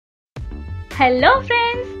Hello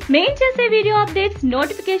friends, మేము చేసే video updates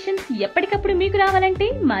notifications ఎప్పటికప్పుడు మీకు రావాలంటే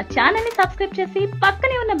మా ఛానల్ ని సబ్స్క్రైబ్ చేసి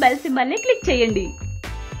పక్కనే ఉన్న బెల్ సింబల్ ని క్లిక్ చేయండి.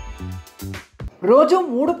 రోజు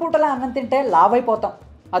 3 పూటల అన్నం తింటే లావ్ అయిపోతాం.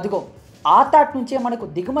 అదిగో ఆ తాట్ నుంచే మనకు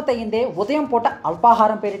దిగుమతి అయ్యిందే ఉదయం పూట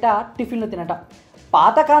అల్పాహారం పేరిట టిఫిన్లు తినటం.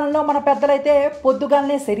 పాతకాలంలో మన పెద్దలైతే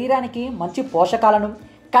పొద్దుగాలనే శరీరానికి మంచి పోషకాలను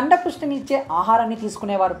కండపుష్టినిచ్చే ఆహారాన్ని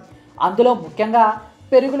తీసుకునేవారు. అందులో ముఖ్యంగా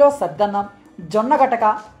పెరుగులో సద్దన్నం, జొన్న గటక,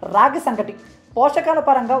 రాగి సంకటి పోషకాల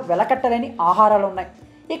పరంగా వెలకట్టలేని ఆహారాలు ఉన్నాయి.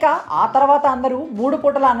 ఇక ఆ తర్వాత అందరూ 3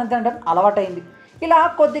 పూటల అన్నం తినడం అలవాటైంది. ఇలా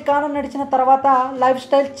కొద్ది కాలం నడిచిన తర్వాత లైఫ్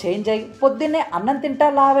స్టైల్ చేంజ్ అయ్యి పొద్దున్నే అన్నం తింటా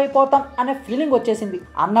లావ్ అయిపోతాం అనే ఫీలింగ్ వచ్చేసింది.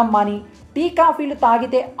 అన్నం మాని టీ కాఫీలు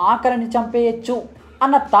తాగితే ఆకలిని చంపేయచ్చు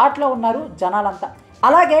అన్న థాట్లో ఉన్నారు జనాలంతా.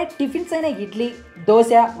 అలాగే టిఫిన్స్ అయిన ఇడ్లీ,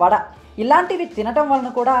 దోశ, వడ ఇలాంటివి తినటం వలన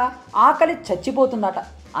కూడా ఆకలి చచ్చిపోతుందట.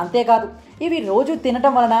 అంతేకాదు ఇవి రోజు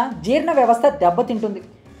తినటం వలన జీర్ణ వ్యవస్థ దెబ్బతింటుంది.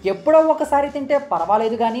 ఎప్పుడో ఒకసారి తింటే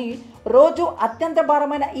పర్వాలేదు, కానీ రోజు అత్యంత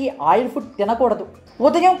భారమైన ఈ ఆయిల్ ఫుడ్ తినకూడదు.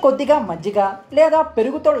 ఉదయం కొద్దిగా మజ్జిగ లేదా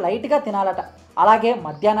పెరుగుతో లైట్గా తినాలట. అలాగే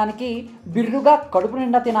మధ్యాహ్నానికి బిర్రుగా కడుపు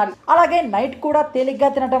నిండా తినాలి. అలాగే నైట్ కూడా తేలిగ్గా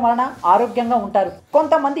తినటం వలన ఆరోగ్యంగా ఉంటారు.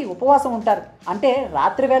 కొంతమంది ఉపవాసం ఉంటారు, అంటే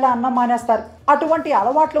రాత్రి వేళ అన్నం మానేస్తారు. అటువంటి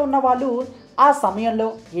అలవాట్లు ఉన్న వాళ్ళు ఆ సమయంలో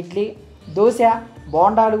ఇడ్లీ, దోశ,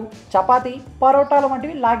 బోండాలు, చపాతీ, పరోటాలు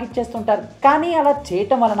వంటివి లాగిచ్చేస్తుంటారు. కానీ అలా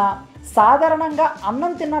చేయటం వలన సాధారణంగా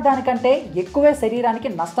అన్నం తిన్న దానికంటే ఎక్కువే శరీరానికి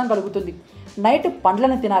నష్టం కలుగుతుంది. నైట్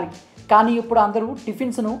పండ్లను తినాలి, కానీ ఇప్పుడు అందరూ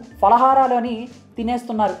టిఫిన్స్ను ఫలహారాలు అని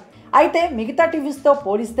తినేస్తున్నారు. అయితే మిగతా టిఫిన్స్తో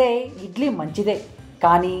పోలిస్తే ఇడ్లీ మంచిదే,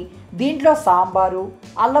 కానీ దీంట్లో సాంబారు,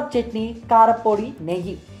 అల్లపు చట్నీ, కారప్పొడి,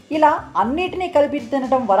 నెయ్యి ఇలా అన్నిటినీ కలిపి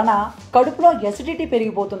తినడం వలన కడుపులో ఎసిడిటీ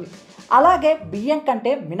పెరిగిపోతుంది. అలాగే బియ్యం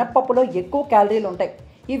కంటే మినప్పప్పులో ఎక్కువ క్యాలరీలు ఉంటాయి.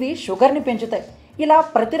 ఇవి షుగర్ని పెంచుతాయి. ఇలా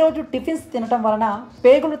ప్రతిరోజు టిఫిన్స్ తినటం వలన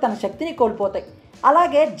పేగులు తన శక్తిని కోల్పోతాయి.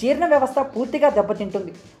 అలాగే జీర్ణ వ్యవస్థ పూర్తిగా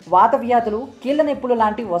దెబ్బతింటుంది. వాత వ్యాధులు, కీళ్ళ నొప్పులు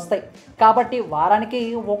లాంటివి వస్తాయి. కాబట్టి వారానికి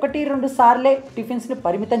 1-2 సార్లే టిఫిన్స్ని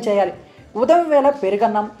పరిమితం చేయాలి. ఉదయం వేళ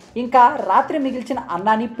పెరుగన్నం, ఇంకా రాత్రి మిగిల్చిన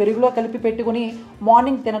అన్నాన్ని పెరుగులో కలిపి పెట్టుకుని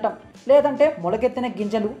మార్నింగ్ తినటం, లేదంటే మొలకెత్తిన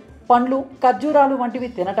గింజలు, పండ్లు, ఖర్జూరాలు వంటివి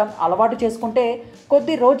తినటం అలవాటు చేసుకుంటే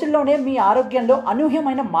కొద్ది రోజుల్లోనే మీ ఆరోగ్యంలో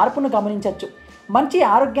అనూహ్యమైన మార్పును గమనించవచ్చు. మంచి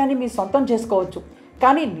ఆరోగ్యాన్ని మీ సొంతం చేసుకోవచ్చు.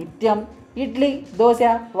 కానీ నిత్యం ఇడ్లీ, దోశ,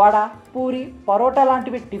 వడ, పూరి, పరోటా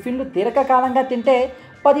లాంటివి టిఫిన్లు దీర్ఘకాలంగా తింటే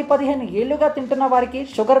 10-15 ఏళ్లుగా తింటున్న వారికి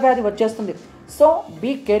షుగర్ వ్యాధి వచ్చేస్తుంది. So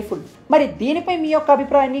be careful. మరి దీనిపై మీ యొక్క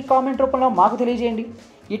అభిప్రాయాన్ని కామెంట్ రూపంలో మాకు తెలియజేయండి.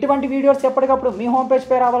 ఇటువంటి వీడియోస్ ఎప్పటికప్పుడు మీ హోమ్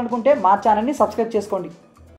పేజ్పై రావాలనుకుంటే మా ఛానల్ని సబ్స్క్రైబ్ చేసుకోండి.